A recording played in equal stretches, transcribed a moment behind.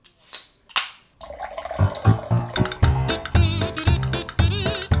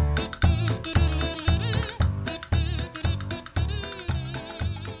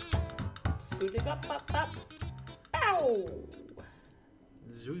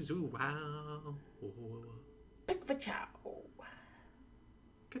Zoo zoo wow. Pick for chow.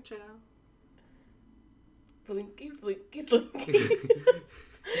 Ka-chow. Blinky, blinky, blinky.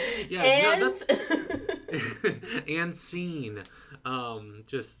 Yeah, and... no, that's and scene.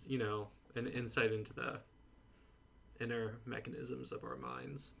 Just, an insight into the inner mechanisms of our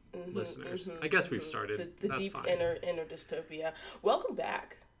minds. Listeners. I guess we've started. The That's deep fine. inner dystopia. Welcome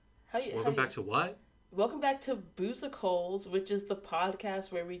back. Welcome back to what? Welcome back to Boozicles, which is the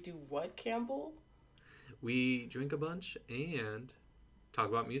podcast where we do what, Campbell? We drink a bunch and talk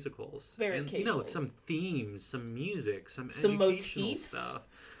about musicals. Very and, occasionally. some themes, some music, some educational motifs. stuff.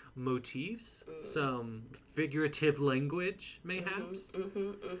 Motifs, some figurative language, mayhaps.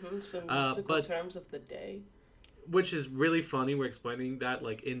 Some musical terms of the day. Which is really funny. We're explaining that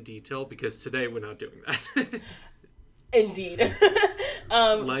in detail because today we're not doing that. Indeed.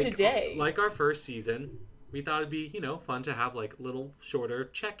 Today, like our first season, we thought it'd be fun to have little shorter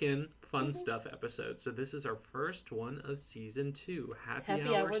check-in fun stuff episodes. So this is our first one of season 2. Happy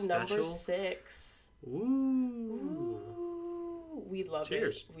hour special. Number 6. Ooh. We love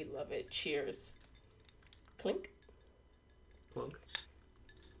Cheers. it. We love it. Cheers. Clink. Plunk.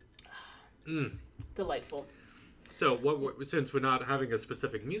 Delightful. So, since we're not having a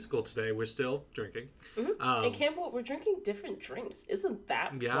specific musical today, we're still drinking. And Campbell, we're drinking different drinks. Isn't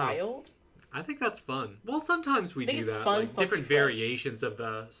that wild? I think that's fun. Well, sometimes we do that. Fun, different fresh. variations of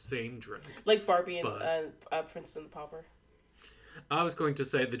the same drink. Like Barbie and Princess and the Pauper. I was going to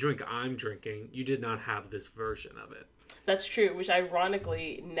say, the drink I'm drinking, you did not have this version of it. That's true, which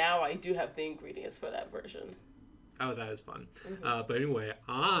ironically, now I do have the ingredients for that version. Oh, that is fun. But anyway,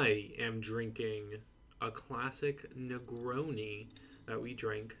 I am drinking a classic Negroni that we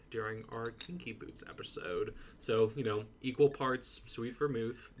drank during our Kinky Boots episode. So, equal parts sweet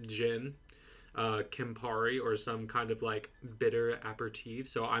vermouth, gin, Campari, or some kind of bitter aperitif.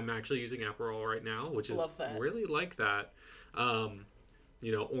 So I'm actually using Aperol right now, which is really like that.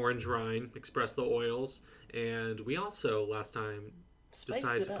 Orange rind, express the oils. And we also, last time,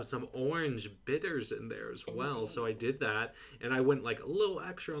 decided to put some orange bitters in there as well. Indeed. So I did that. And I went a little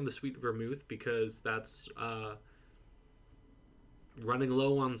extra on the sweet vermouth because that's running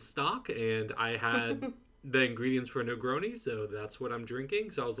low on stock. And I had the ingredients for Negroni, so that's what I'm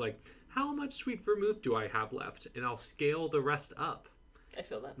drinking. So I was like, how much sweet vermouth do I have left? And I'll scale the rest up. I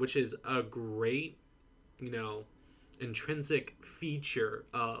feel that. Which is a great, intrinsic feature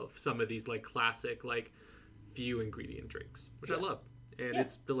of some of these classic few ingredient drinks, which I love, and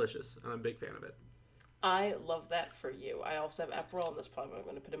it's delicious, and I'm a big fan of it. I love that for you. I also have Aperol, and that's probably what I'm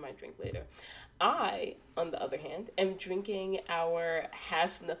going to put in my drink later. I, on the other hand, am drinking our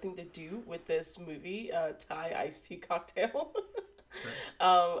has nothing to do with this movie Thai iced tea cocktail.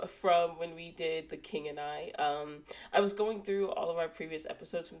 From when we did The King and I was going through all of our previous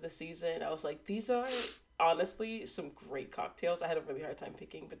episodes from the season. I was like, these are honestly some great cocktails. I had a really hard time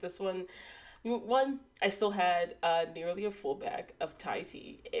picking, but this one, I still had nearly a full bag of Thai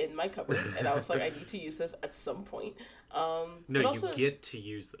tea in my cupboard, and I was like, I need to use this at some point. No, also, you get to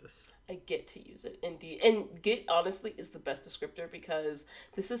use this. I get to use it, indeed. And get, honestly, is the best descriptor because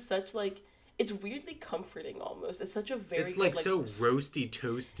this is such it's weirdly comforting almost. It's such a very It's so roasty,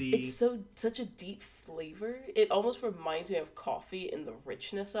 toasty. It's such a deep flavor. It almost reminds me of coffee and the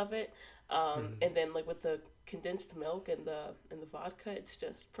richness of it. And then with the condensed milk and the vodka, it's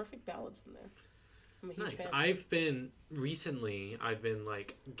just perfect balance in there. I'm a huge nice. fan. I've been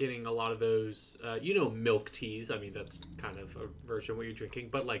getting a lot of those milk teas. I mean, that's kind of a version of what you're drinking,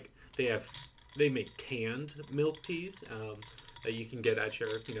 but they make canned milk teas. That you can get at your,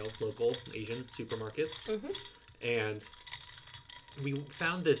 local Asian supermarkets. And we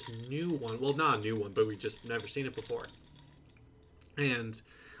found this new one. Well, not a new one, but we just never seen it before. And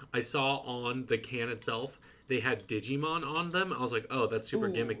I saw on the can itself, they had Digimon on them. I was like, oh, that's super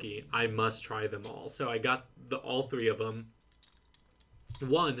gimmicky. I must try them all. So I got all 3 of them.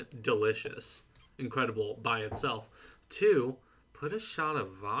 1, delicious. Incredible by itself. 2, put a shot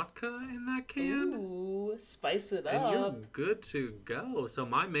of vodka in that can. Ooh, spice it up. And you're good to go. So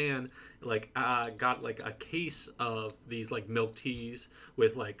my man, got a case of these milk teas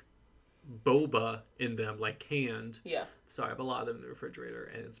with boba in them, canned. Yeah. So I have a lot of them in the refrigerator,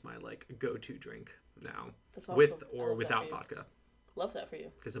 and it's my go-to drink now. That's awesome. With or without vodka. Love that for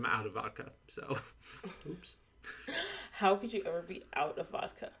you. Because I'm out of vodka. So, oops. How could you ever be out of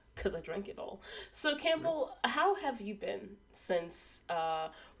vodka? Because I drank it all. So, Campbell, how have you been since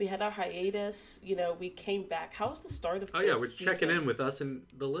we had our hiatus? We came back. How's the start of this we're season? checking in with us and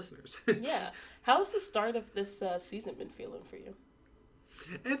the listeners. Yeah. How's the start of this season been feeling for you?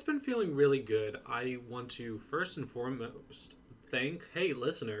 It's been feeling really good. I want to, first and foremost, thank, hey,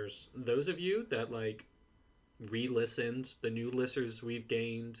 listeners, those of you that like re-listened, the new listeners we've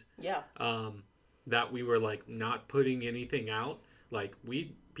gained, Yeah. that we were like not putting anything out, like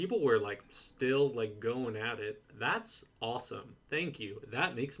people were like still like going at it. That's awesome. Thank you.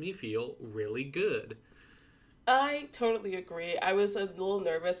 That makes me feel really good. I totally agree. I was a little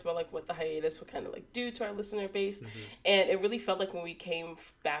nervous about like what the hiatus would kind of like do to our listener base, and it really felt like when we came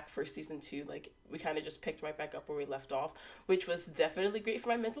back for season 2, like we kind of just picked right back up where we left off, which was definitely great for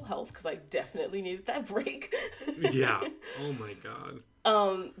my mental health because I definitely needed that break. Yeah. Oh my god.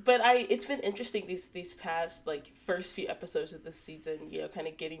 But it's been interesting these past like first few episodes of this season, you know, kind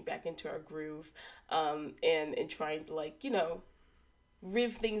of getting back into our groove, and trying to like, you know,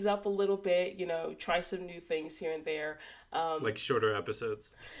 riv things up a little bit, you know, try some new things here and there. Like shorter episodes.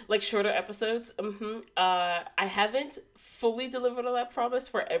 Like shorter episodes. I haven't fully delivered on that promise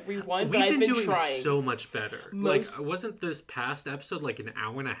for everyone, but I've been trying. So much better. Like, wasn't this past episode like an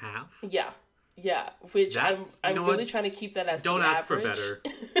hour and a half? Yeah, which I'm really trying to keep that as don't the ask average. for better.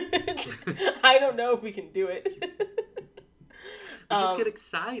 I don't know if we can do it. Just get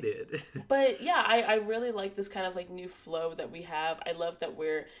excited. But yeah, I really like this kind of like new flow that we have. I love that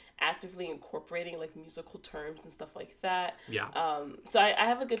we're actively incorporating like musical terms and stuff like that. Yeah. So I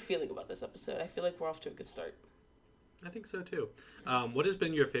have a good feeling about this episode. I feel like we're off to a good start. I think so too. What has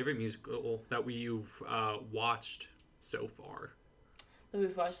been your favorite musical that you've watched so far? That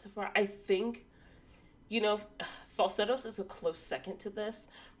we've watched so far? I think, you know, Falsettos is a close second to this,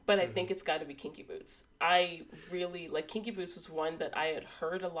 but I think it's got to be Kinky Boots. I really, like, Kinky Boots was one that I had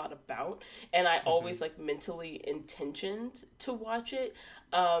heard a lot about, and I always, like, mentally intentioned to watch it.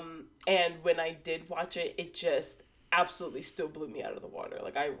 And when I did watch it, it just absolutely still blew me out of the water.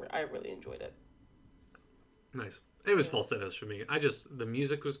 Like, I really enjoyed it. Nice. It was Falsettos for me. The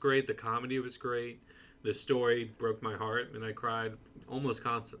music was great, the comedy was great, the story broke my heart, and I cried almost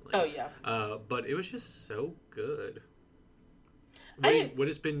constantly. Oh, yeah. But it was just so good. What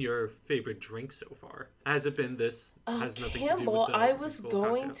has been your favorite drink so far? Has it been this? Has nothing Campbell, to do with the I was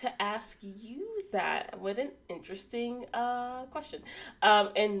going cocktail? to ask you that. What an interesting question.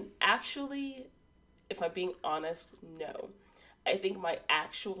 And actually, if I'm being honest, no. I think my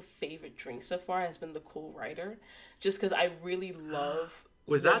actual favorite drink so far has been the Cool Rider, just because I really love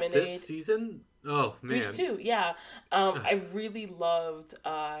Was lemonade. that this season? Oh man, Grease too, yeah. I really loved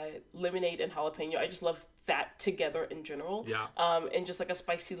lemonade and jalapeno. I just love that together in general. Yeah. And just like a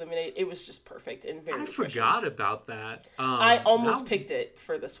spicy lemonade, it was just perfect and very. I refreshing. forgot about that. I almost picked it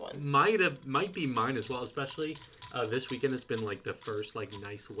for this one. Might be mine as well, especially this weekend. It's been like the first like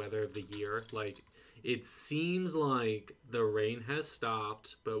nice weather of the year. Like it seems like the rain has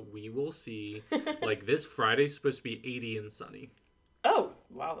stopped, but we will see. Like this Friday's supposed to be 80 and sunny. Oh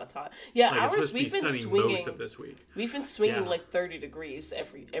wow, that's hot. Yeah, like, ours we've been swinging most of this week. We've been swinging like 30 degrees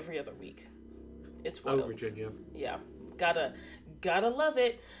every other week. It's wild. Oh, Virginia. Yeah, gotta love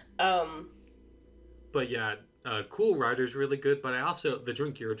it. But yeah, Cool Rider's really good. But I also the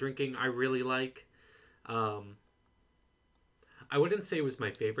drink you're drinking I really like. I wouldn't say it was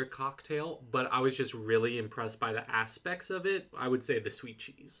my favorite cocktail, but I was just really impressed by the aspects of it. I would say the sweet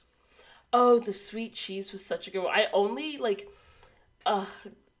cheese. Oh, the sweet cheese was such a good one. I only like the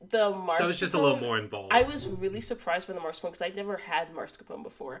mascarpone. That was just a little more involved. I was really surprised by the mascarpone because I'd never had mascarpone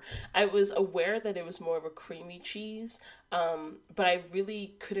before. I was aware that it was more of a creamy cheese, but I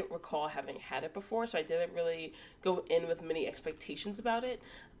really couldn't recall having had it before, so I didn't really go in with many expectations about it.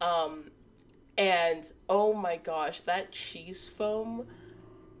 And oh my gosh, that cheese foam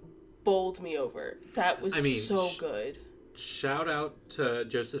bowled me over. That was so good. Shout out to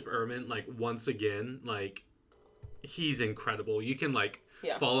Joseph Ehrman, like once again, like he's incredible. You can like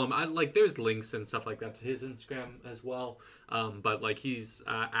follow him. I like there's links and stuff like that to his Instagram as well. But like he's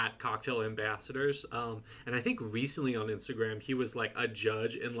at Cocktail Ambassadors. And I think recently on Instagram he was like a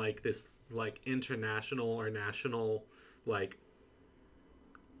judge in like this like international or national like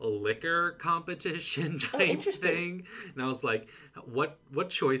liquor competition type thing. And I was like, what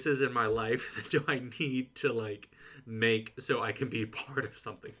choices in my life do I need to like make so I can be part of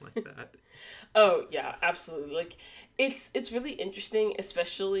something like that? Oh yeah, absolutely. Like it's really interesting,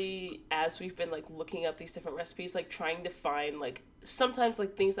 especially as we've been like looking up these different recipes, like trying to find like sometimes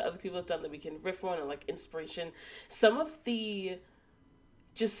like things that other people have done that we can riff on and like inspiration. Some of the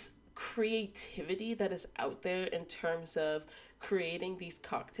just creativity that is out there in terms of creating these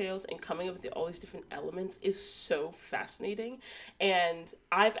cocktails and coming up with all these different elements is so fascinating. And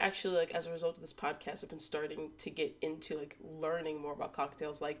I've actually, like, as a result of this podcast, I've been starting to get into like learning more about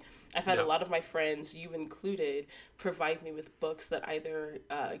cocktails. Like I've had a lot of my friends, you included, provide me with books that either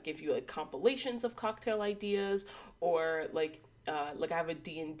give you like compilations of cocktail ideas or like like I have a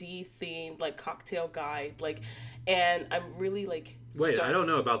D&D themed like cocktail guide, like, and I'm really like. Wait, I don't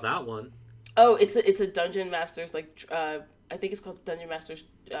know about that one. Oh, it's a Dungeon Masters like I think it's called Dungeon Masters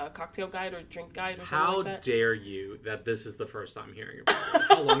cocktail guide or drink guide or something like that. How dare you that this is the first time hearing about it?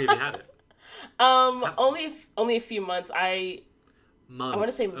 How long have you had it? Only a few months. Months. I want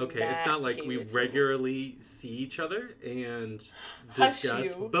to say okay. Matt It's not like gave we it to me. regularly see each other and Hush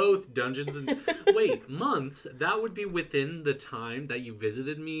discuss you. both Dungeons and wait, months. That would be within the time that you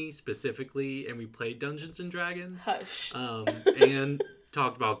visited me specifically, and we played Dungeons and Dragons. Hush. And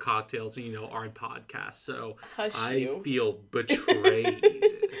talked about cocktails and our podcast. So Hush I you. feel betrayed.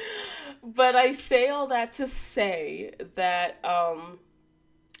 But I say all that to say that I'm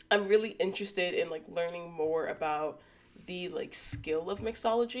really interested in like learning more about the like skill of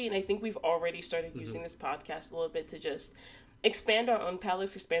mixology, and I think we've already started using this podcast a little bit to just expand our own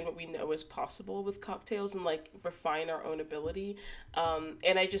palates, expand what we know is possible with cocktails, and like refine our own ability.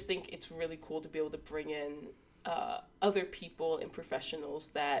 And I just think it's really cool to be able to bring in other people and professionals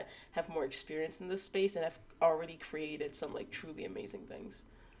that have more experience in this space and have already created some like truly amazing things.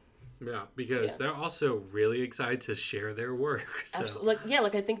 Yeah, because they're also really excited to share their work. So. Absolutely.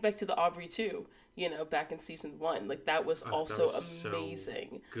 Like I think back to the Aubrey 2, back in season 1. Like that was also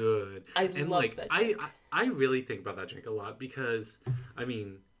amazing. So good. I and loved that drink. I really think about that drink a lot because, I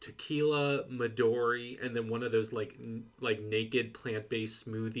mean, tequila, Midori, and then one of those like naked plant-based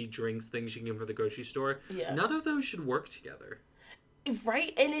smoothie drinks things you can get from the grocery store. Yeah. None of those should work together.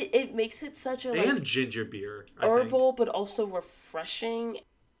 Right? And it makes it such a and ginger beer. Herbal, but also refreshing.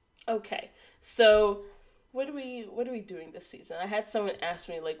 Okay, so what are we doing this season? I had someone ask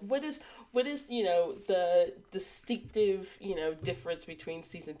me like, what is the distinctive difference between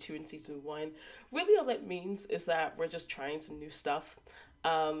season 2 and season 1? Really, all that means is that we're just trying some new stuff.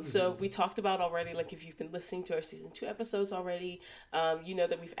 So we talked about already, like if you've been listening to our season 2 episodes already, you know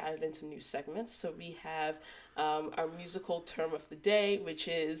that we've added in some new segments. So we have our musical term of the day, which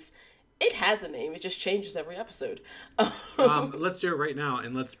is. It has a name. It just changes every episode. Let's do it right now,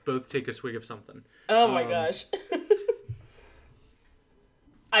 and let's both take a swig of something. Oh my gosh.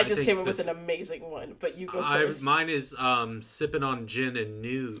 I just came up with an amazing one, but you go first. Mine is sipping on gin and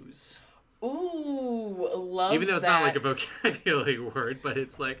news. Ooh, love Even though it's that. not like a vocabulary word, but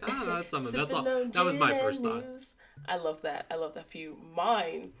it's like, that's something. That's all. That was my first thought. I love that. I love that for you.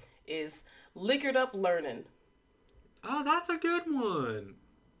 Mine is liquored up learning. Oh, that's a good one.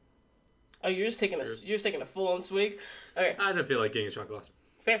 Oh, you're just taking a full on swig? Okay. I don't feel like getting a shot glass.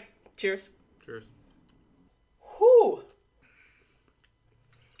 Fair. Cheers. Cheers. Whew.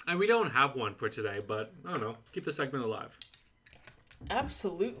 And we don't have one for today, but I don't know. Keep the segment alive.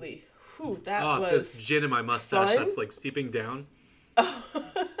 Absolutely. Whew, that was this gin in my mustache fun. That's like steeping down.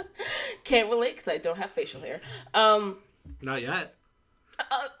 Can't relate because I don't have facial hair. Not yet.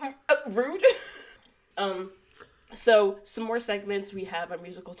 Rude. So some more segments. We have our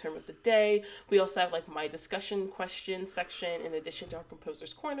musical term of the day. We also have like my discussion question section in addition to our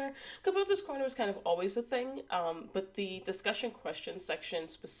composer's corner. Composer's corner is kind of always a thing, but the discussion question section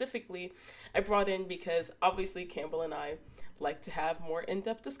specifically I brought in because obviously Campbell and I like to have more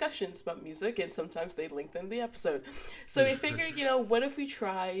in-depth discussions about music, and sometimes they lengthen the episode. So we figured, what if we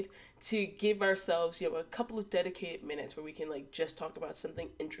tried to give ourselves, a couple of dedicated minutes where we can like just talk about something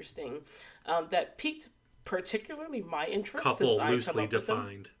interesting that piqued particularly my interest. Couple since loosely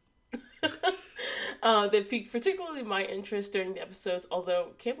defined. That piqued particularly my interest during the episodes.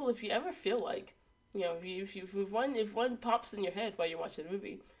 Although, Campbell, if you ever feel like, if one pops in your head while you're watching the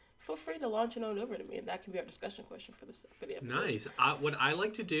movie, feel free to launch it on over to me, and that can be our discussion question for the episode. Nice. What I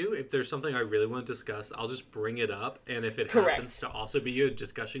like to do, if there's something I really want to discuss, I'll just bring it up, and if it happens to also be a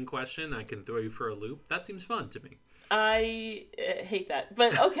discussion question, I can throw you for a loop. That seems fun to me. I hate that,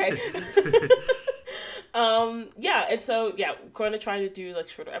 but okay. And so we're going to try to do like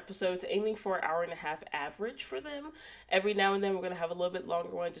shorter episodes, aiming for an hour and a half average for them. Every now and then we're going to have a little bit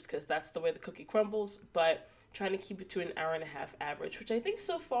longer one just because that's the way the cookie crumbles, but trying to keep it to an hour and a half average, which I think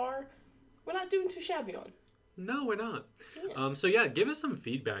so far we're not doing too shabby on. No, we're not. Yeah. Give us some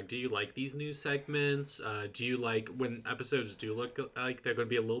feedback. Do you like these new segments? Do you like when episodes do look like they're going to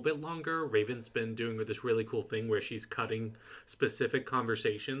be a little bit longer? Raven's been doing this really cool thing where she's cutting specific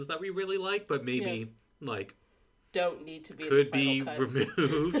conversations that we really like, but maybe don't need to be could be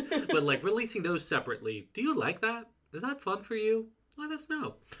removed, but like releasing those separately. Do you like that? Is that fun for you? Let us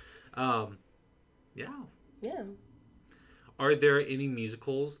know. Yeah. Are there any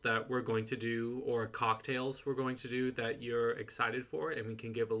musicals that we're going to do or cocktails we're going to do that you're excited for, and we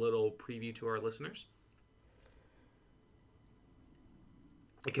can give a little preview to our listeners?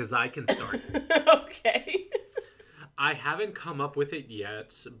 Because I can start. Okay. I haven't come up with it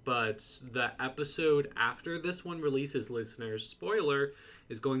yet, but the episode after this one releases, listeners, spoiler,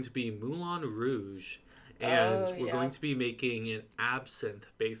 is going to be Moulin Rouge. And Oh, we're yeah. going to be making an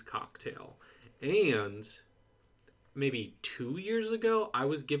absinthe-based cocktail. And maybe 2 years ago, I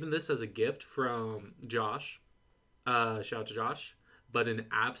was given this as a gift from Josh. Shout out to Josh. But an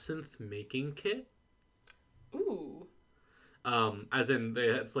absinthe making kit. Ooh. As in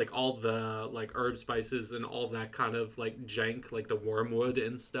it's like all the like herb spices and all that kind of like jank, like the wormwood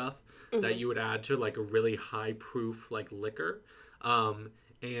and stuff that you would add to like a really high proof like liquor. And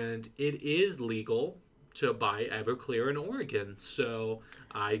it is legal to buy Everclear in Oregon, so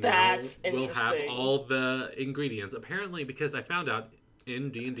I That's now will have interesting. all the ingredients. Apparently, because I found out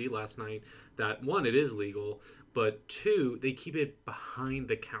in D&D last night that one, it is legal, but two, they keep it behind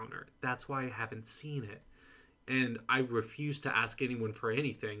the counter. That's why I haven't seen it. And I refuse to ask anyone for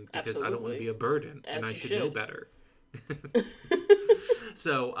anything because I don't want to Absolutely. be a burden, As and I you should know should. better.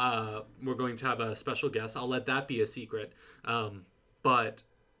 So we're going to have a special guest. I'll let that be a secret. But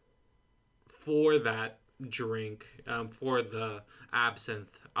for that drink, for the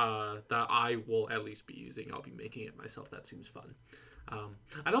absinthe that I will at least be using, I'll be making it myself. That seems fun.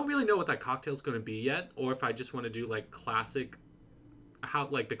 I don't really know what that cocktail's going to be yet, or if I just want to do like classic, how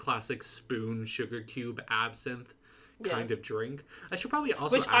like the classic spoon sugar cube absinthe kind Yeah. of drink. I should probably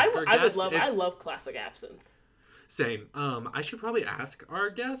also Which ask our I would guest love. if, I love classic absinthe. same. I should probably ask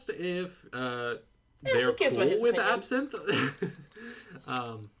our guest if who they're cares about cool his with opinion? absinthe.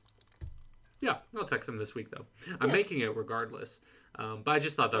 Yeah, I'll text him this week though. I'm Yeah. making it regardless. But I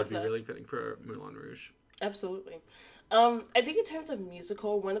just thought that Love would be that. really fitting for Moulin Rouge. Absolutely. I think in terms of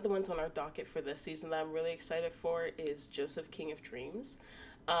musical, one of the ones on our docket for this season that I'm really excited for is Joseph King of Dreams.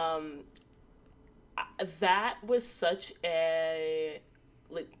 That was such a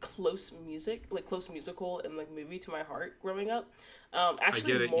close musical and like movie to my heart growing up. I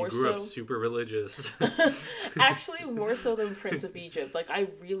Actually, get it. You more grew so. up super religious. Actually, more so than Prince of Egypt. Like,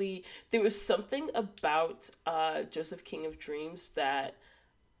 there was something about Joseph King of Dreams that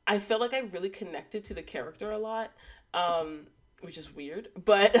I felt like I really connected to the character a lot, which is weird,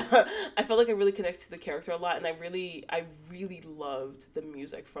 but I felt like I really connected to the character a lot, and I really loved the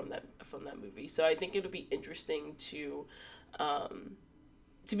music from that movie. So I think it'll be interesting to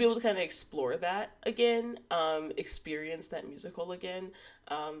be able to kind of explore that again, experience that musical again,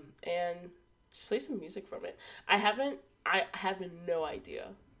 and just play some music from it. I have no idea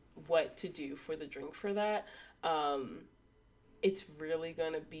what to do for the drink for that. It's really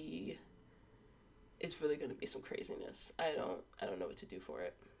gonna be some craziness. I don't know what to do for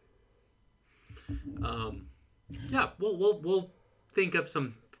it. Yeah, we'll think of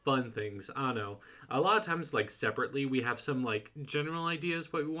some fun things. I don't know. A lot of times, like separately, we have some like general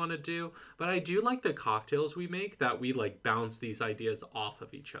ideas what we want to do. But I do like the cocktails we make that we like bounce these ideas off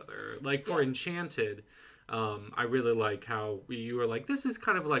of each other. Like for Yeah. Enchanted, I really like how you were like, this is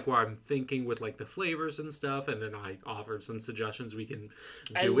kind of like what I'm thinking with like the flavors and stuff, and then I offered some suggestions we can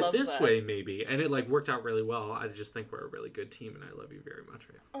I do it love this that. way maybe, and it like worked out really well. I just think we're a really good team, and I love you very much.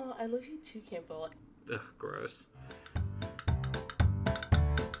 Oh, I love you too, Campbell. Ugh, gross.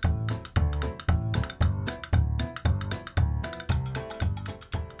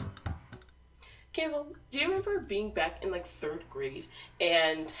 Campbell, do you remember being back in like third grade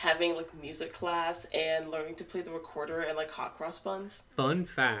and having like music class and learning to play the recorder and like hot cross buns? Fun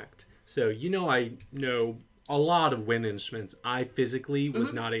fact. So, I know a lot of wind instruments. I physically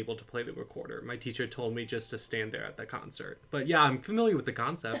was not able to play the recorder. My teacher told me just to stand there at the concert. But yeah, I'm familiar with the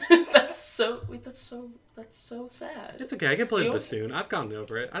concept. That's so sad. It's okay. I can play the You- bassoon. I've gotten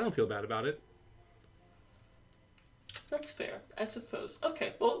over it. I don't feel bad about it. That's fair, I suppose.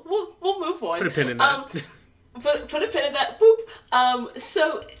 Okay, well, we'll move on. Put a pin in that. Put a pin in that. Boop.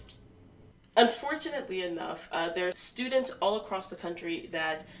 So, unfortunately enough, there are students all across the country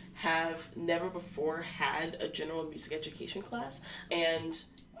that have never before had a general music education class and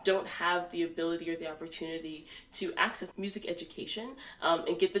don't have the ability or the opportunity to access music education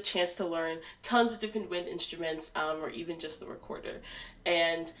and get the chance to learn tons of different wind instruments or even just the recorder.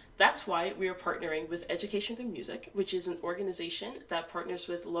 And that's why we are partnering with Education Through Music, which is an organization that partners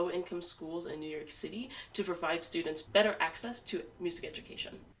with low-income schools in New York City to provide students better access to music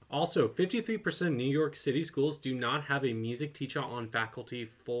education. Also, 53% of New York City schools do not have a music teacher on faculty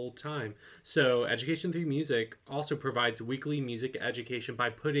full time. So, Education Through Music also provides weekly music education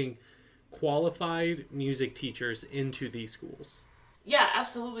by putting qualified music teachers into these schools. Yeah,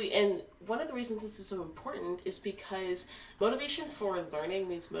 absolutely. And one of the reasons this is so important is because motivation for learning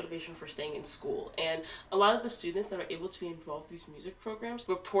means motivation for staying in school. And a lot of the students that are able to be involved in these music programs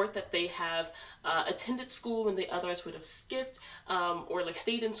report that they have attended school when they otherwise would have skipped, or like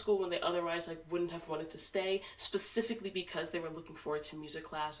stayed in school when they otherwise like wouldn't have wanted to stay, specifically because they were looking forward to music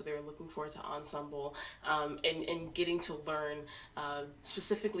class or they were looking forward to ensemble, and getting to learn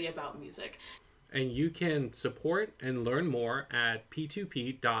specifically about music. And you can support and learn more at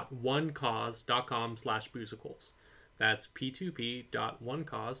p2p.onecause.com/musicals. That's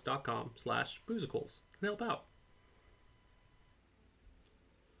p2p.onecause.com/musicals. And help out.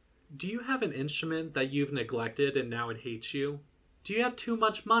 Do you have an instrument that you've neglected and now it hates you? Do you have too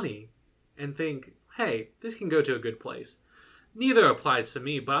much money and think, hey, this can go to a good place? Neither applies to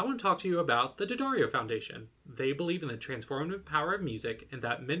me, but I want to talk to you about the Daddario Foundation. They believe in the transformative power of music and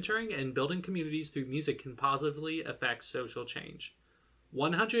that mentoring and building communities through music can positively affect social change.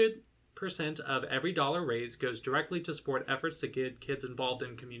 100% of every dollar raised goes directly to support efforts to get kids involved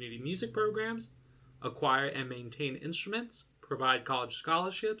in community music programs, acquire and maintain instruments, provide college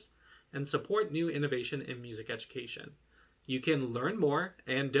scholarships, and support new innovation in music education. You can learn more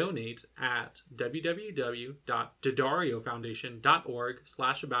and donate at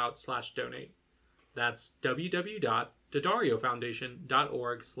www.daddariofoundation.org/about/donate. That's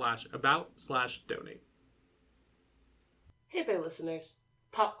www.daddariofoundation.org/about/donate. Hey there, listeners.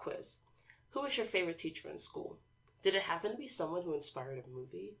 Pop quiz. Who was your favorite teacher in school? Did it happen to be someone who inspired a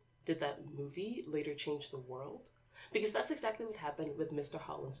movie? Did that movie later change the world? Because that's exactly what happened with Mr.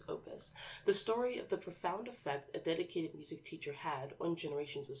 Holland's Opus, the story of the profound effect a dedicated music teacher had on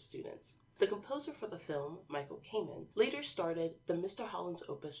generations of students. The composer for the film, Michael Kamen, later started the Mr. Holland's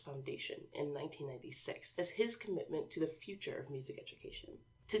Opus Foundation in 1996 as his commitment to the future of music education.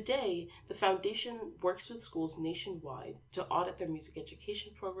 Today, the foundation works with schools nationwide to audit their music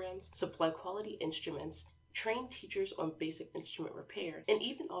education programs, supply quality instruments, train teachers on basic instrument repair, and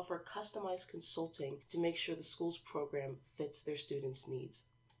even offer customized consulting to make sure the school's program fits their students' needs.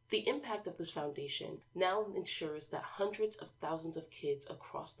 The impact of this foundation now ensures that hundreds of thousands of kids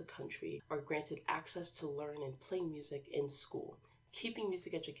across the country are granted access to learn and play music in school, keeping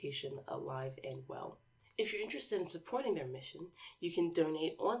music education alive and well. If you're interested in supporting their mission, you can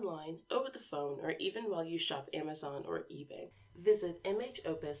donate online, over the phone, or even while you shop Amazon or eBay. Visit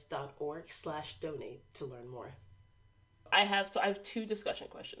mhopus.org/donate to learn more. I have two discussion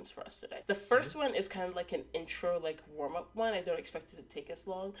questions for us today. The first one is kind of like an intro, like warm-up one. I don't expect it to take us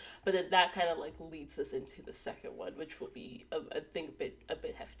long, but then that kind of like leads us into the second one, which will be I think a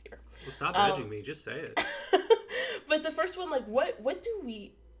bit heftier. Well, stop edging me. Just say it. But the first one, like, what do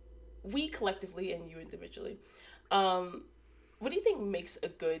we collectively and you individually, what do you think makes a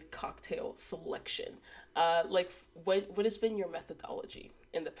good cocktail selection? What has been your methodology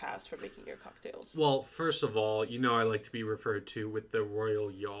in the past for making your cocktails? Well, first of all, I like to be referred to with the royal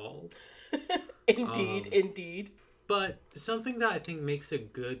y'all. Indeed. But something that I think makes a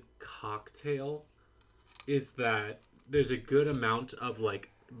good cocktail is that there's a good amount of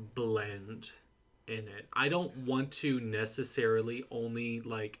like blend in it. I don't want to necessarily only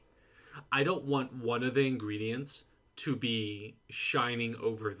I don't want one of the ingredients to be shining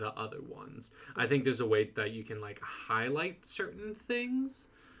over the other ones. I think there's a way that you can highlight certain things.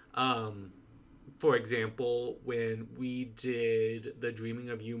 For example, when we did the Dreaming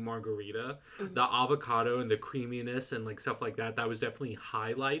of You margarita, mm-hmm. the avocado and the creaminess and stuff like that was definitely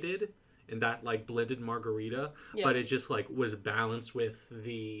highlighted in that blended margarita. Yeah. But it just was balanced with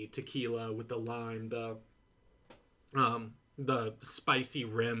the tequila, with the lime, the spicy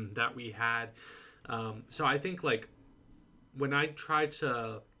rim that we had. So I think when I try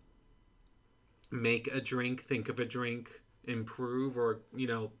to make a drink, think of a drink, improve, or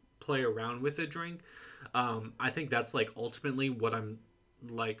play around with a drink, I think that's ultimately what I'm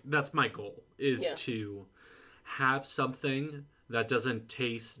that's my goal, is to have something that doesn't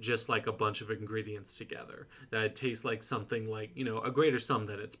taste just like a bunch of ingredients together, that it tastes like something a greater sum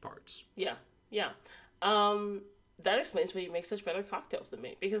than its parts. Yeah That explains why you make such better cocktails than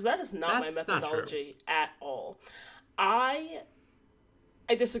me, because that is not my methodology at all. I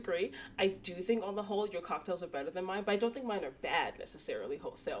disagree. I do think on the whole your cocktails are better than mine, but I don't think mine are bad necessarily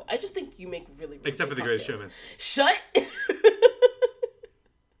wholesale. I just think you make really, really except for the Greatest Showman. Shut.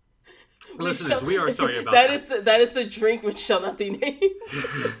 Listeners, we are sorry about that. That is the drink which shall not be named.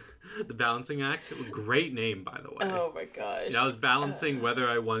 The Balancing Act. Great name, by the way. Oh my gosh. I was balancing whether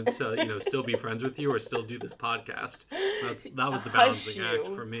I wanted to, still be friends with you or still do this podcast. That was the balancing act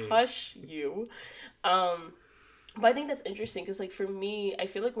for me. Hush you. But I think that's interesting because, like, for me, I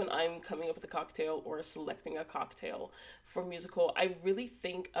feel like when I'm coming up with a cocktail or selecting a cocktail for musical, I really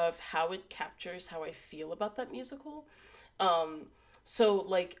think of how it captures how I feel about that musical. So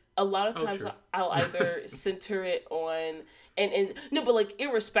like a lot of Oh, times true. I'll either center it on and no, but like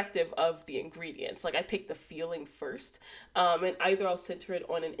irrespective of the ingredients, like I pick the feeling first, and either I'll center it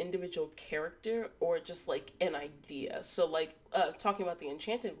on an individual character or just like an idea. So like talking about the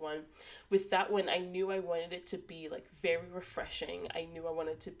Enchanted one, with that one, I knew I wanted it to be like very refreshing. I knew I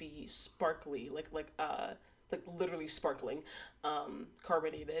wanted it to be sparkly, like literally sparkling,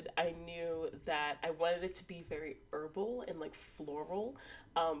 carbonated. I knew that I wanted it to be very herbal and like floral,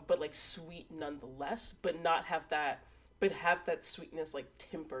 but like sweet nonetheless, but have that sweetness like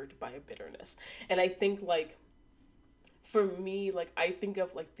tempered by a bitterness. And I think like for me, like I think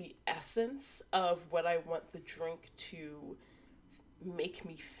of like the essence of what I want the drink to make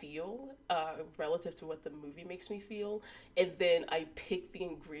me feel relative to what the movie makes me feel, and then I pick the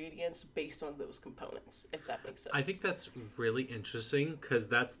ingredients based on those components, if that makes sense. I think that's really interesting because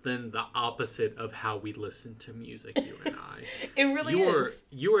that's then the opposite of how we listen to music, you and I. It really is.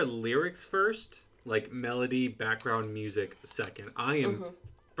 You are lyrics first, like melody, background music second. I am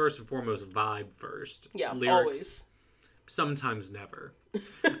first and foremost vibe first. Yeah, lyrics, always. sometimes never.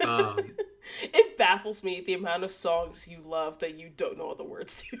 It baffles me the amount of songs you love that you don't know all the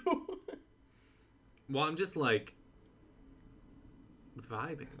words to. Well, I'm just like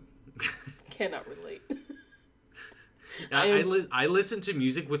vibing. Cannot relate. I listen to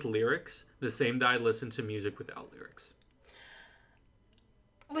music with lyrics the same that I listen to music without lyrics.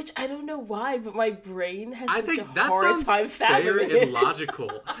 Which I don't know why, but my brain has I such a think that hard sounds time fair fathoming and it.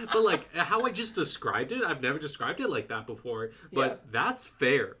 logical. But like how I just described it, I've never described it like that before. But that's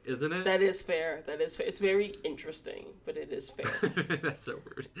fair, isn't it? That is fair. That is fair. It's very interesting, but it is fair. That's so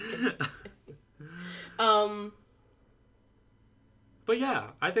rude. Um, But yeah,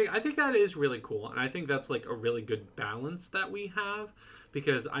 I think that is really cool, and I think that's like a really good balance that we have,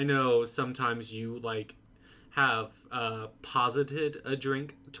 because I know sometimes you like have posited a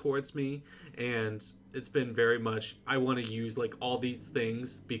drink towards me, and it's been very much I want to use like all these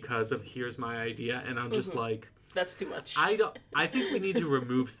things because of here's my idea, and I'm just like that's too much. I think we need to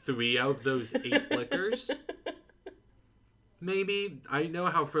remove 3 out of those 8 liquors. Maybe. I know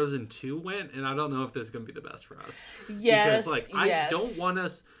how Frozen 2 went, and I don't know if this is going to be the best for us. Yes, Because, like, I don't want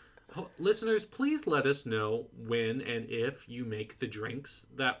us... Listeners, please let us know when and if you make the drinks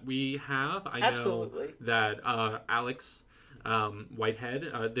that we have. I know Absolutely. that Alex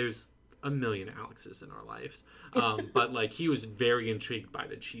Whitehead, there's a million Alexes in our lives. But, like, he was very intrigued by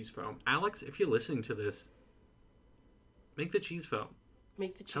the cheese foam. Alex, if you're listening to this, make the cheese foam.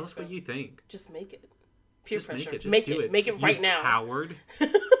 Make the cheese Tell us foam. what you think. Just make it. Peer Just pressure. make it. Just make do it. it. Make it right you now. Coward. You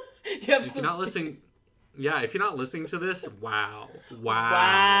If you're not listening, if you're not listening to this, wow.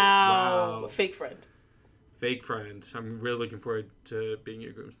 Fake friend. Fake friend. I'm really looking forward to being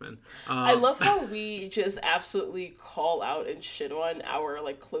your groomsman. I love how we just absolutely call out and shit on our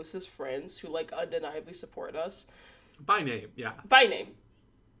like closest friends who like undeniably support us By name, yeah. by name,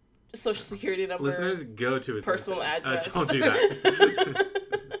 social security number, Listeners, go to his personal LinkedIn. address. Don't do that.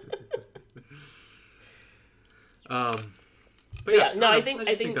 But yeah, no, I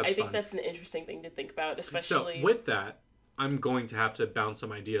just think fun. that's an interesting thing to think about, So especially with that, I'm going to have to bounce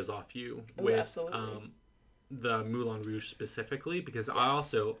some ideas off you with absolutely. The Moulin Rouge specifically, because I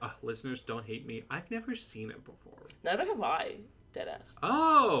also listeners don't hate me. I've never seen it before. Neither have I, deadass.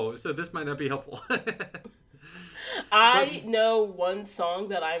 Oh, so this might not be helpful. I know one song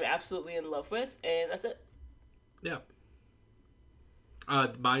that I'm absolutely in love with, and that's it. Yeah.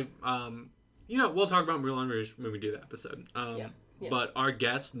 We'll talk about Moulin Rouge when we do the episode. Yeah. But our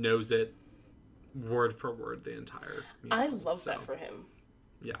guest knows it word for word the entire musical. I love that for him.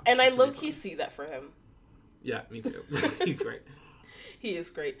 Yeah. And I it's gonna be low-key fun. see that for him. Yeah, me too. He's great. He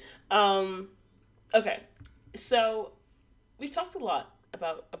is great. Okay. So we've talked a lot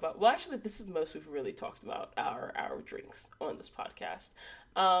about well, actually this is the most we've really talked about our drinks on this podcast.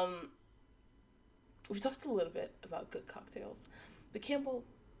 We've talked a little bit about good cocktails. But Campbell,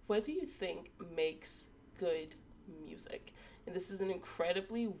 what do you think makes good music? And this is an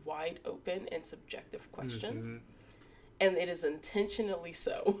incredibly wide open and subjective question. Mm-hmm. And it is intentionally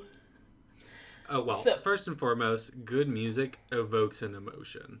so. Oh, well, first and foremost, good music evokes an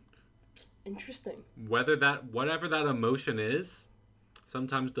emotion. Interesting. Whatever that emotion is,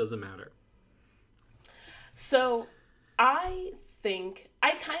 sometimes doesn't matter. So, I think,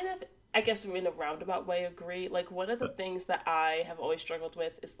 I guess in a roundabout way agree. Like, one of the things that I have always struggled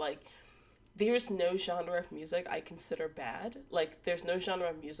with is, like, There's no genre of music I consider bad. Like, there's no genre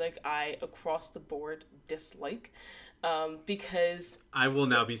of music I, across the board, dislike. Because... I will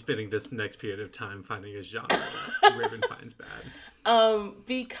now be spending this next period of time finding a genre that Raven finds bad.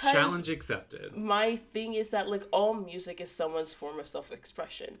 Because... Challenge accepted. My thing is that, like, all music is someone's form of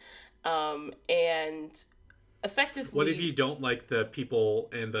self-expression. And effectively... What if you don't like the people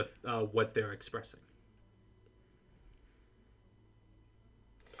and the what they're expressing?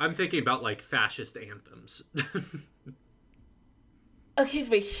 I'm thinking about, like, fascist anthems. Okay,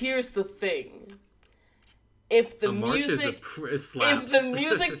 but here's the thing. If the music... slaps. If the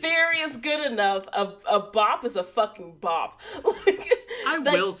music theory is good enough, a bop is a fucking bop. I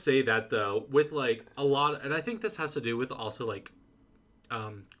will say that, though, with, like, a lot... And I think this has to do with also, like,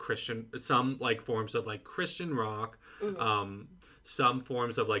 Christian... Some, like, forms of, like, Christian rock. Mm-hmm. Some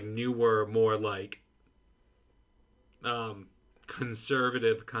forms of, like, newer, more, like...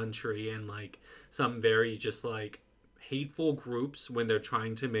 conservative country, and like some very just like hateful groups when they're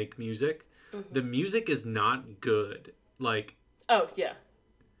trying to make music. Mm-hmm. The music is not good. Like, oh yeah,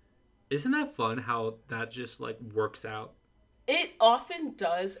 isn't that fun how that just like works out? It often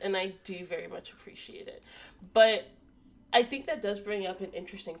does, and I do very much appreciate it. But I think that does bring up an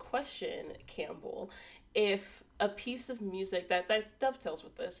interesting question, Campbell. If a piece of music that dovetails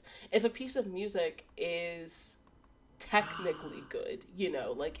with this, if a piece of music is technically good, you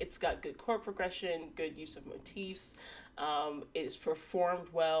know, like it's got good chord progression, good use of motifs, it is performed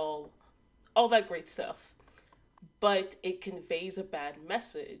well, all that great stuff, but it conveys a bad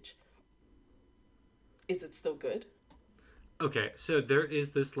message, is it still good? Okay, so there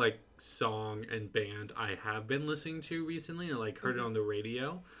is this like song and band I have been listening to recently, and like heard it on the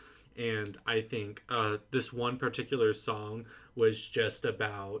radio, and I think this one particular song was just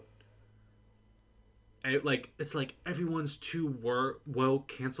about it's like everyone's too well,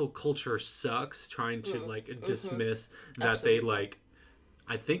 cancel culture sucks, trying to like dismiss that Absolutely. They like,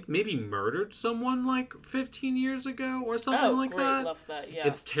 I think maybe murdered someone like 15 years ago or something like great. that. Love that. Yeah,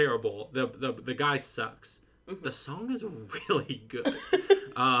 it's terrible. The guy sucks. The song is really good.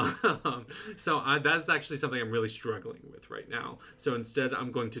 So that's actually something I'm really struggling with right now. So instead,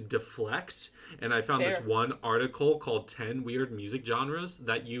 I'm going to deflect. And I found this one article called 10 Weird Music Genres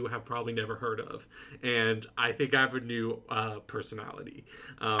that you have probably never heard of. And I think I have a new personality.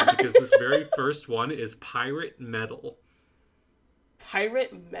 Because this very first one is pirate metal.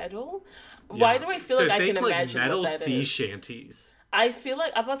 Pirate metal? Yeah. Why do I feel like I can like imagine metal what that sea is? Shanties. I feel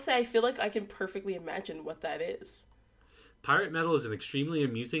like I can perfectly imagine what that is. Pirate metal is an extremely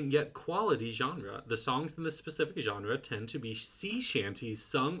amusing yet quality genre. The songs in this specific genre tend to be sea shanties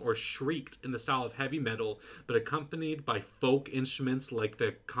sung or shrieked in the style of heavy metal, but accompanied by folk instruments like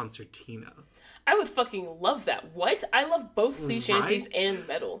the concertina. I would fucking love that. What? I love both sea shanties and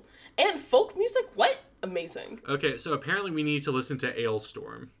metal. And folk music? What? Amazing. Okay, so apparently we need to listen to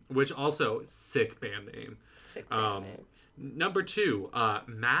Ailstorm, which also, sick band name. Sick band name. Number 2,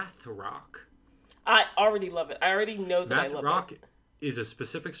 math rock. I already love it. I already know that I love it. Math rock is a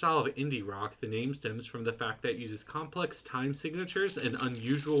specific style of indie rock. The name stems from the fact that it uses complex time signatures and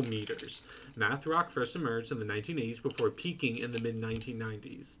unusual meters. Math rock first emerged in the 1980s before peaking in the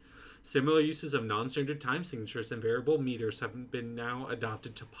mid-1990s. Similar uses of non-standard time signatures and variable meters have been now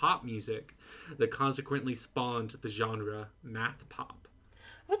adopted to pop music that consequently spawned the genre math pop.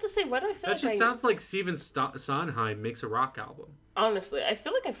 What to say? Why do I feel that just sounds like Steven Sondheim makes a rock album. Honestly, I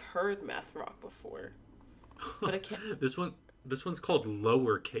feel like I've heard math rock before, but I can't. This one's called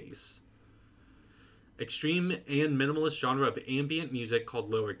Lowercase. Extreme and minimalist genre of ambient music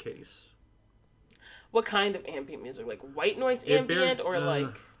called Lowercase. What kind of ambient music? Like white noise ambient or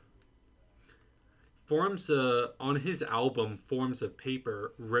like? On his album Forms of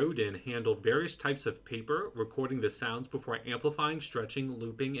Paper, Rodin handled various types of paper, recording the sounds before amplifying, stretching,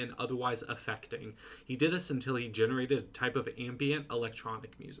 looping, and otherwise affecting. He did this until he generated a type of ambient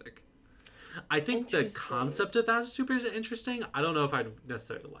electronic music. I think the concept of that is super interesting. I don't know if I'd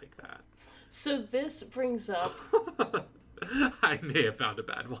necessarily like that. So this brings up... I may have found a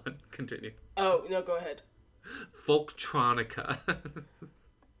bad one. Continue. Oh, no, go ahead. Folktronica.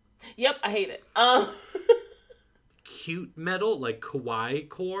 Yep, I hate it. Cute metal, like kawaii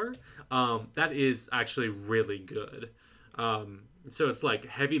core, that is actually really good. So it's like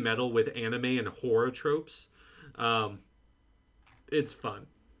heavy metal with anime and horror tropes. It's fun.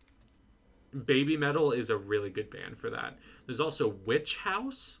 Baby metal is a really good band for that. There's also Witch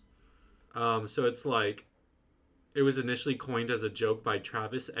House. So it's like, it was initially coined as a joke by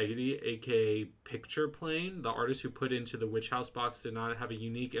Travis Eggety, aka Picture Plane. The artist who put into the Witch House box did not have a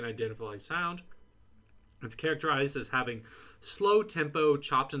unique and identifiable sound. It's characterized as having slow tempo,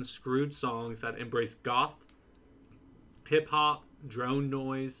 chopped and screwed songs that embrace goth, hip hop, drone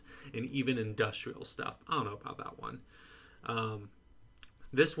noise, and even industrial stuff. I don't know about that one.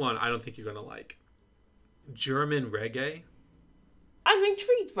 This one I don't think you're gonna like. German reggae. I'm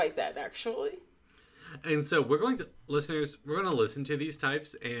intrigued by that, actually. And so we're going to listen to these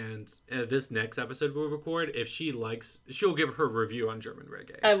types, and this next episode we'll record. If she likes, she'll give her review on German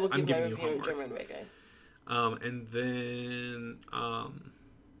reggae. I will give my review on German reggae. And then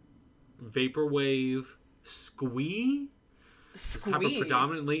vaporwave, squee. This type of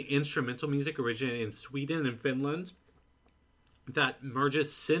predominantly instrumental music originated in Sweden and Finland that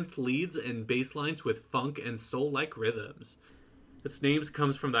merges synth leads and bass lines with funk and soul-like rhythms. Its name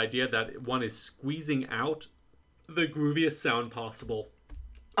comes from the idea that one is squeezing out the grooviest sound possible.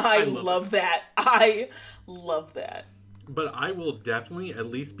 I love that. I love that. But I will definitely at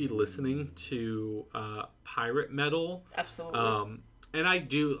least be listening to pirate metal. Absolutely. And I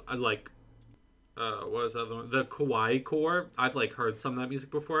like what was the other one? The Kawaii Core. I've like heard some of that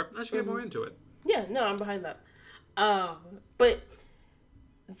music before. I should get more into it. Yeah, no, I'm behind that. But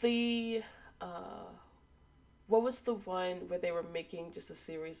the what was the one where they were making just a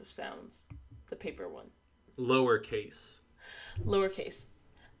series of sounds? The paper one. Lowercase.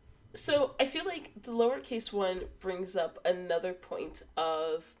 So I feel like the lowercase one brings up another point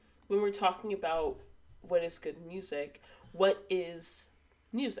of when we're talking about what is good music, what is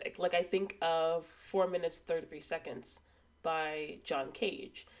music? Like I think of 4 minutes 33 seconds by John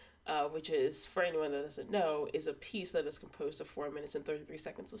Cage, which is, for anyone that doesn't know, is a piece that is composed of 4 minutes and 33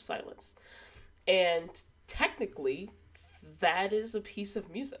 seconds of silence. And technically, that is a piece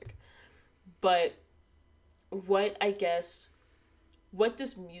of music. But what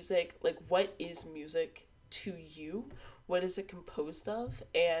does music, like, what is music to you? What is it composed of?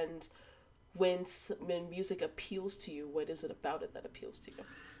 And when music appeals to you, what is it about it that appeals to you?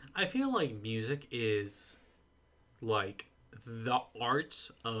 I feel like music is like the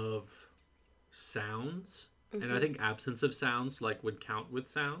art of sounds. Mm-hmm. And I think absence of sounds like would count with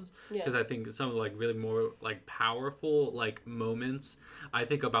sounds, because I think some of like really more like powerful like moments. I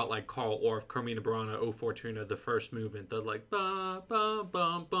think about like Carl Orff, Carmina Burana, O Fortuna, the first movement, the like ba ba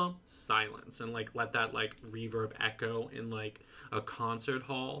bum bum silence, and like let that like reverb echo in like a concert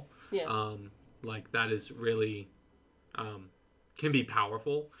hall. Yeah. Like that is really can be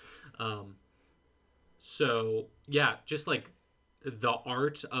powerful. So yeah, just like the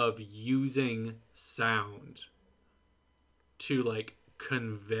art of using sound to like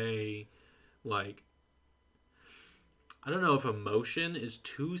convey like, I don't know if emotion is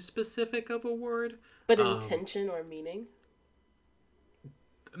too specific of a word, but intention or meaning,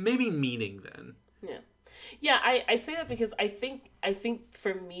 maybe meaning then. Yeah, I say that because I think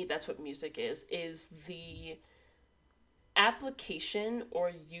for me that's what music is the application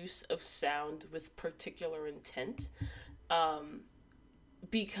or use of sound with particular intent.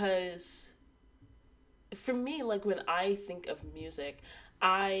 Because for me, like when I think of music,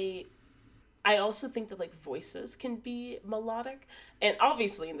 I also think that like voices can be melodic, and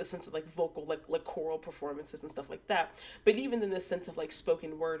obviously in the sense of like vocal, like choral performances and stuff like that. But even in the sense of like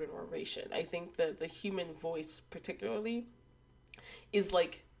spoken word and oration, I think that the human voice particularly is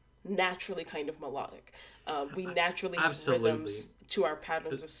like naturally kind of melodic. We naturally have rhythms to our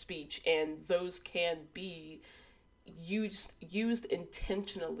patterns of speech, and those can be used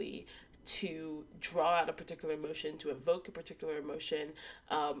intentionally to draw out a particular emotion, to evoke a particular emotion,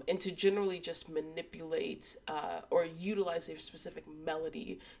 and to generally just manipulate or utilize a specific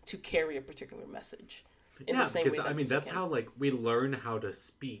melody to carry a particular message. The same way I mean that's how like we learn how to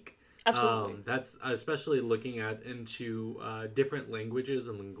speak. Absolutely. That's especially looking at into different languages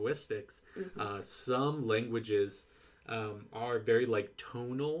and linguistics. Mm-hmm. Some languages are very like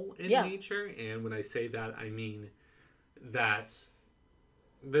tonal in nature, and when I say that, I mean that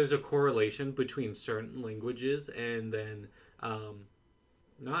there's a correlation between certain languages and then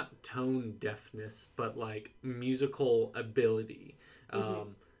not tone deafness, but like musical ability.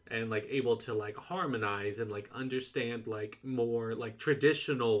 And like able to like harmonize and like understand like more like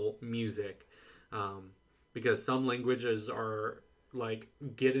traditional music, because some languages are like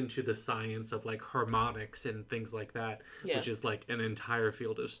get into the science of like harmonics and things like that, which is like an entire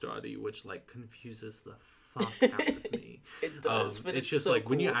field of study, which like confuses the fuck out of me. It does, but it's just so like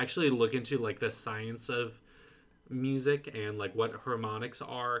cool. When you actually look into like the science of music and like what harmonics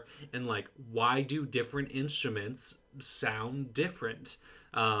are and like why do different instruments sound different,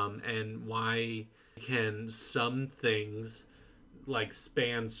 and why can some things like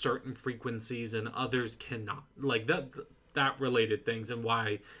span certain frequencies and others cannot, like that related things, and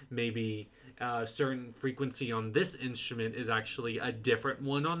why maybe a certain frequency on this instrument is actually a different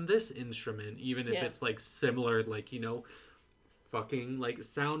one on this instrument, even if Yeah. it's like similar, like, you know, fucking like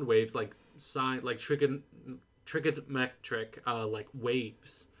sound waves, like sine, like trigonometric, like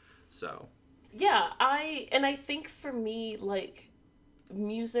waves. So Yeah, I think for me,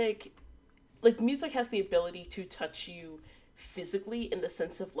 music music has the ability to touch you physically in the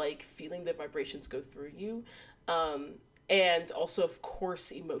sense of like feeling the vibrations go through you, um and also of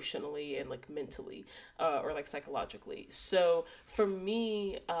course emotionally and like mentally, or like psychologically. So for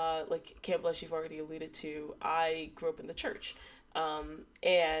me, like Campbell, as you've already alluded to, I grew up in the church,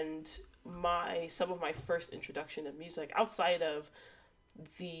 and my some of my first introduction to music outside of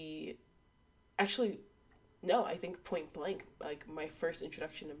the actually no, I think point blank, like my first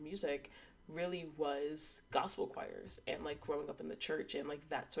introduction to music really was gospel choirs and like growing up in the church and like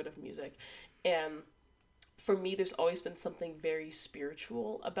that sort of music. And for me, there's always been something very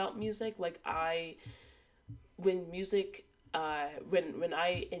spiritual about music. Like when music, when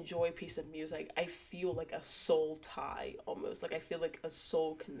I enjoy a piece of music, I feel like a soul tie almost. Like I feel like a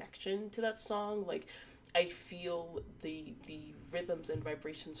soul connection to that song. Like I feel the rhythms and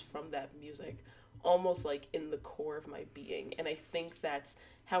vibrations from that music almost like in the core of my being. And I think that's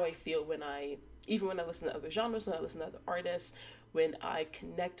how I feel when I even when I listen to other genres, when I listen to other artists, when I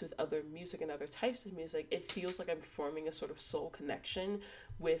connect with other music and other types of music, it feels like I'm forming a sort of soul connection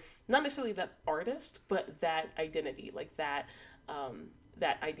with not necessarily that artist, but that identity, like that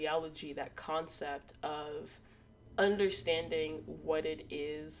ideology, that concept of understanding what it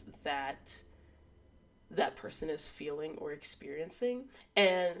is that that person is feeling or experiencing.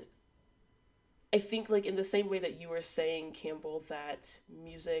 And I think like in the same way that you were saying, Campbell, that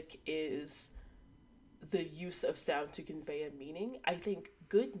music is the use of sound to convey a meaning, I think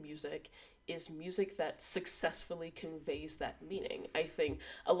good music is music that successfully conveys that meaning. I think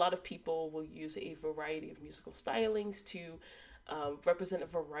a lot of people will use a variety of musical stylings to represent a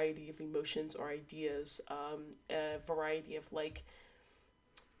variety of emotions or ideas, a variety of like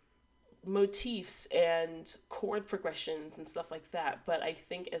motifs and chord progressions and stuff like that. But I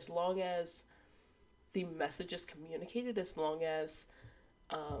think as long as the message is communicated, as long as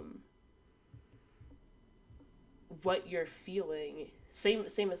um, what you're feeling, same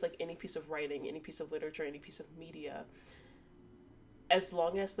as like any piece of writing, any piece of literature, any piece of media, as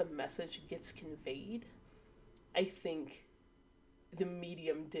long as the message gets conveyed, I think the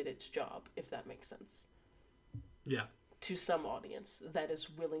medium did its job, if that makes sense, yeah, to some audience that is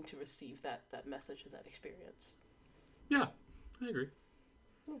willing to receive that message and that experience. yeah, I agree.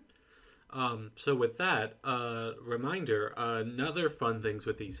 So with that, reminder, another fun things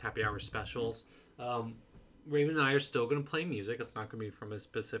with these happy hour specials. Raven and I are still going to play music. It's not going to be from a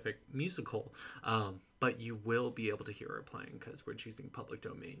specific musical, but you will be able to hear it playing because we're choosing public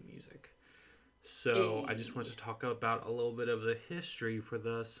domain music. So I just wanted to talk about a little bit of the history for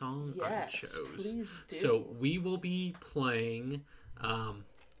the song I Yes, chose. please do. So we will be playing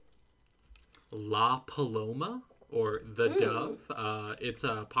La Paloma or The Dove. It's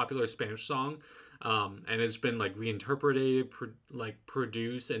a popular Spanish song, and it's been like reinterpreted,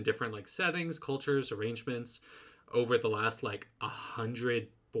 produced in different like settings, cultures, arrangements over the last like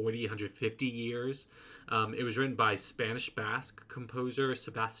 140, 150 years. It was written by Spanish Basque composer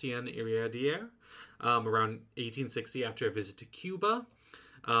Sebastian Iradier around 1860 after a visit to Cuba.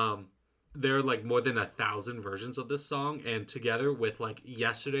 There are like more than 1,000 versions of this song, and together with like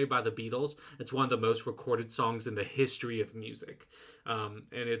Yesterday by the Beatles, it's one of the most recorded songs in the history of music. And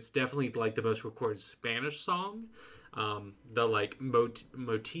it's definitely like the most recorded Spanish song. The like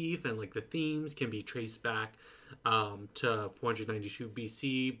motif and like the themes can be traced back to 492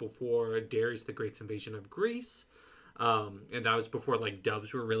 BC, before Darius the Great's invasion of Greece. And that was before like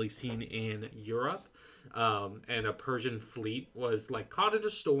doves were really seen in Europe. And a Persian fleet was like caught in a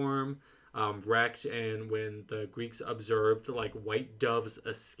storm, wrecked, and when the Greeks observed like white doves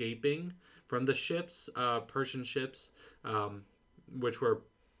escaping from the ships, Persian ships, which were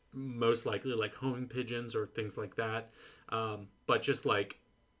most likely like homing pigeons or things like that, but just like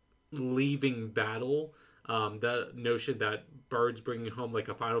leaving battle. The notion that birds bringing home like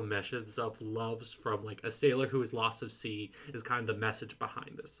a final message of love from like a sailor who is lost at sea is kind of the message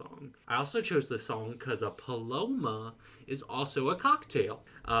behind this song. I also chose this song because a paloma is also a cocktail.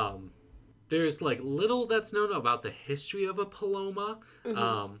 There's like little that's known about the history of a paloma.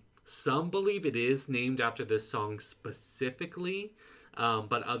 Some believe it is named after this song specifically,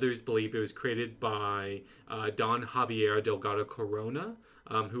 but others believe it was created by Don Javier Delgado Corona,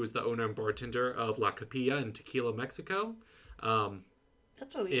 who is the owner and bartender of La Capilla in Tequila, Mexico.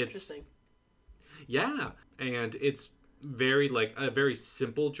 That's really interesting. Yeah, and it's very like a very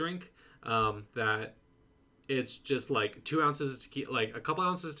simple drink. that it's just like 2 ounces of tequila, like a couple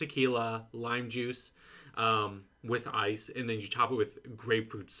ounces of tequila, lime juice, with ice, and then you top it with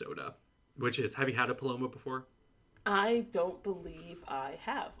grapefruit soda, which is, have you had a Paloma before? I don't believe I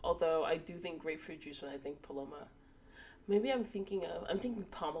have. Although I do think grapefruit juice when I think Paloma. Maybe I'm thinking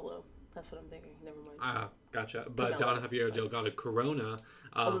Pomelo. That's what I'm thinking. Never mind. Gotcha. But Pomelo. Donna Javier Delgado Corona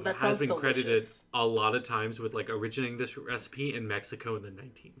that has been sounds credited delicious. a lot of times with like originating this recipe in Mexico in the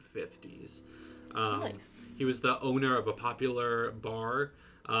 1950s. Nice. He was the owner of a popular bar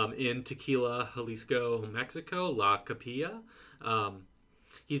in Tequila, Jalisco, Mexico, La Capilla.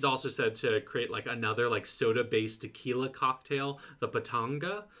 He's also said to create like another like soda-based tequila cocktail, the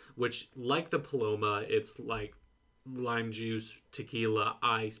Patanga, which, like the Paloma, it's like lime juice, tequila,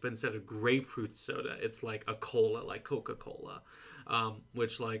 ice, but instead of grapefruit soda, it's like a cola, like Coca-Cola,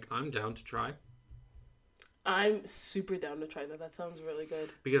 which like I'm down to try. I'm super down to try that. That sounds really good.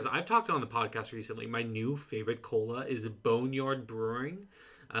 Because I've talked on the podcast recently, my new favorite cola is Boneyard Brewing.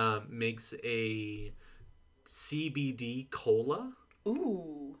 Makes a CBD cola.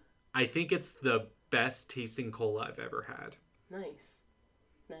 Ooh. I think it's the best tasting cola I've ever had. Nice.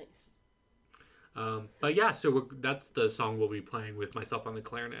 But yeah, so that's the song we'll be playing with myself on the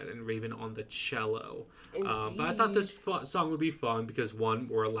clarinet and Raven on the cello. But I thought this song would be fun because, one,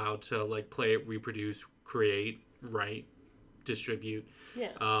 we're allowed to like play it, reproduce, create, write, distribute.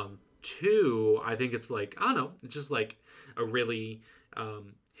 Yeah. Two, I think it's like, I don't know, it's just like a really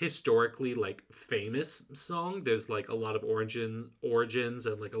historically like famous song. There's like a lot of origins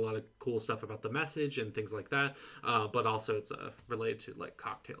and like a lot of cool stuff about the message and things like that. But also it's related to like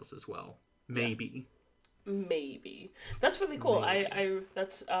cocktails as well. Maybe. That's really cool.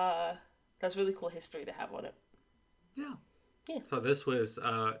 That's really cool history to have on it. Yeah. So this was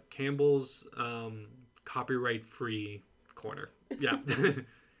Campbell's copyright free corner. Yeah.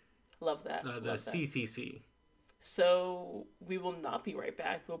 Love that. The CCC. So we will not be right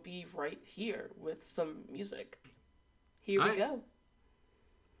back. We'll be right here with some music. Here we go.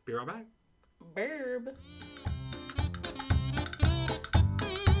 Be right back. Burb.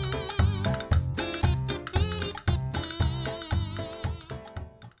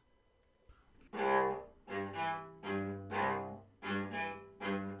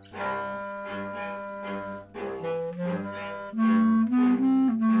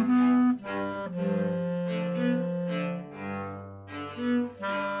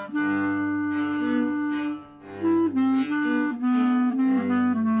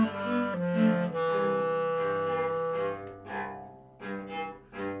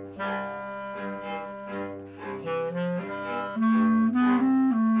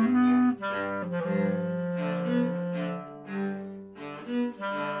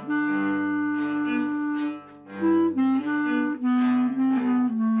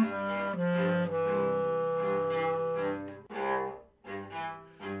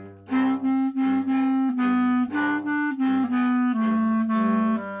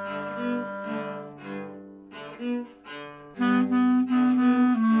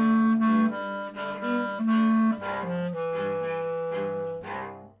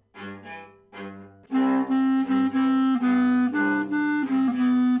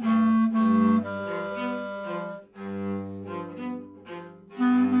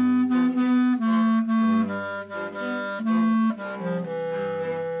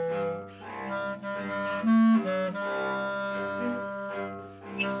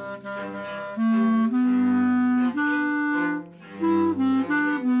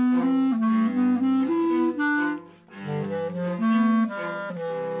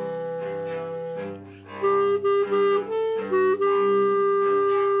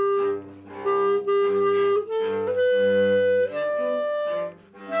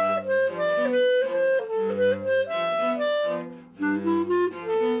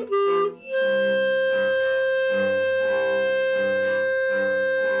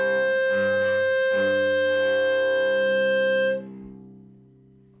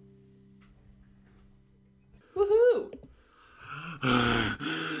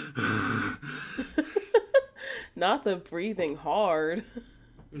 Not the breathing hard.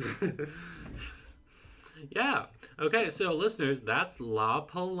 Yeah. Okay, so listeners, that's La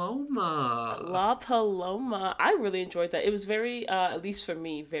Paloma. La Paloma. I really enjoyed that. It was very, at least for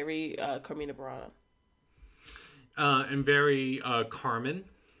me, very Carmina Burana. And very Carmen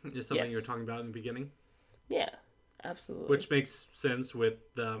is something Yes. you were talking about in the beginning. Yeah, absolutely. Which makes sense with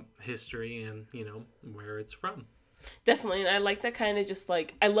the history and, where it's from. Definitely, and I like that kind of just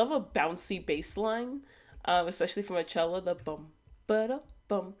like, I love a bouncy bass line, especially from a cello, the bum, ba-da,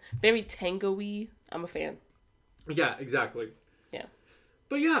 bum. Very tango-y. I'm a fan. Yeah, exactly. Yeah.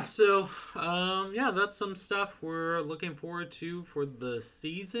 But yeah, so yeah, that's some stuff we're looking forward to for the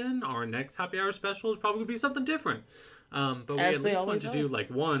season. Our next happy hour special is probably gonna be something different. But we As at they least want always to are. do like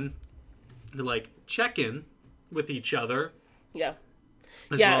one, like check in with each other Yeah.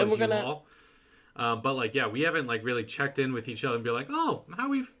 as Yeah, well and as we're you gonna all. But like, yeah, we haven't like really checked in with each other and be like, oh, how do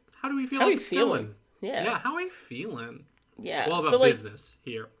we feel How like we it's feeling? going? Yeah. Yeah, how are we feeling? Yeah. Well, about So like business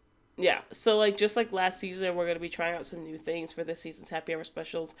here. yeah. So like just like last season, we're gonna be trying out some new things for this season's happy hour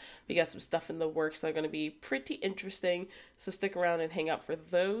specials. We got some stuff in the works that are gonna be pretty interesting. So stick around and hang out for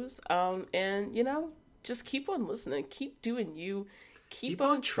those. And just keep on listening. Keep doing you. Keep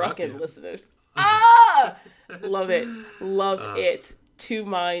on trucking, listeners. Ah! Love it. Love it. 2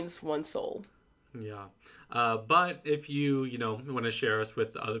 minds, 1 soul. Yeah. But if you want to share us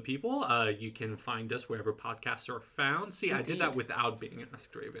with other people, you can find us wherever podcasts are found. See, I did that without being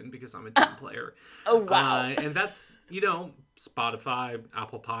Ask Raven because I'm a team player. Oh, wow. And that's, Spotify,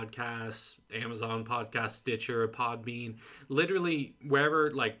 Apple Podcasts, Amazon Podcasts, Stitcher, Podbean. Literally,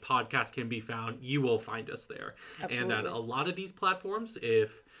 wherever, like, podcasts can be found, you will find us there. Absolutely. And at a lot of these platforms,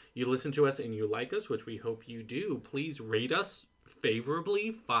 if you listen to us and you like us, which we hope you do, please rate us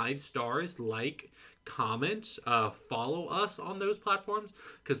favorably, 5 stars, comment, follow us on those platforms,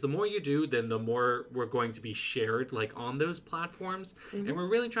 because the more you do, then the more we're going to be shared on those platforms. And we're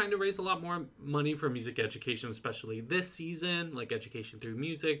really trying to raise a lot more money for music education, especially this season, like education through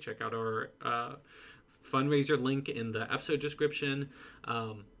music. Check out our fundraiser link in the episode description.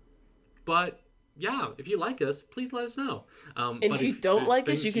 But yeah, if you like us, please let us know. And if you don't like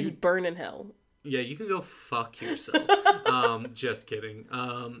us, you can burn in hell. Yeah, you can go fuck yourself. Just kidding.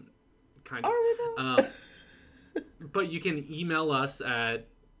 Kind of. Are we though? But you can email us at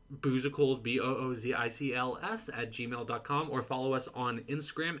boozicles, boozicls @gmail.com, or follow us on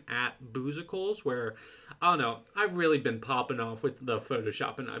Instagram at boozicles, where, I don't know, I've really been popping off with the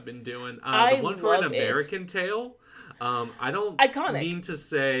photoshopping I've been doing. The one for An American Tale. I don't mean to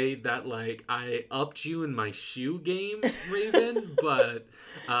say that I upped you in my shoe game, Raven, but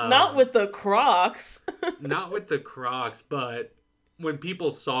not with the Crocs. Not with the Crocs, but when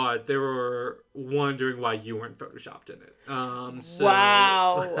people saw it, they were wondering why you weren't photoshopped in it.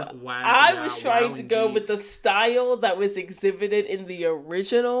 Wow. I was trying to go with the style that was exhibited in the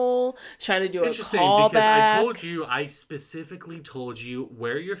original, trying to do a callback. Because I specifically told you,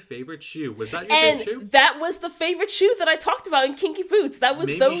 wear your favorite shoe. Was that your favorite shoe? That was the favorite shoe that I talked about in Kinky Boots. That was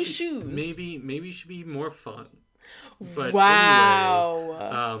those shoes. Maybe it should be more fun. But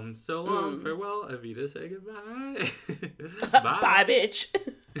wow. Anyway, so long, farewell, Avita, say goodbye. Bye, bitch.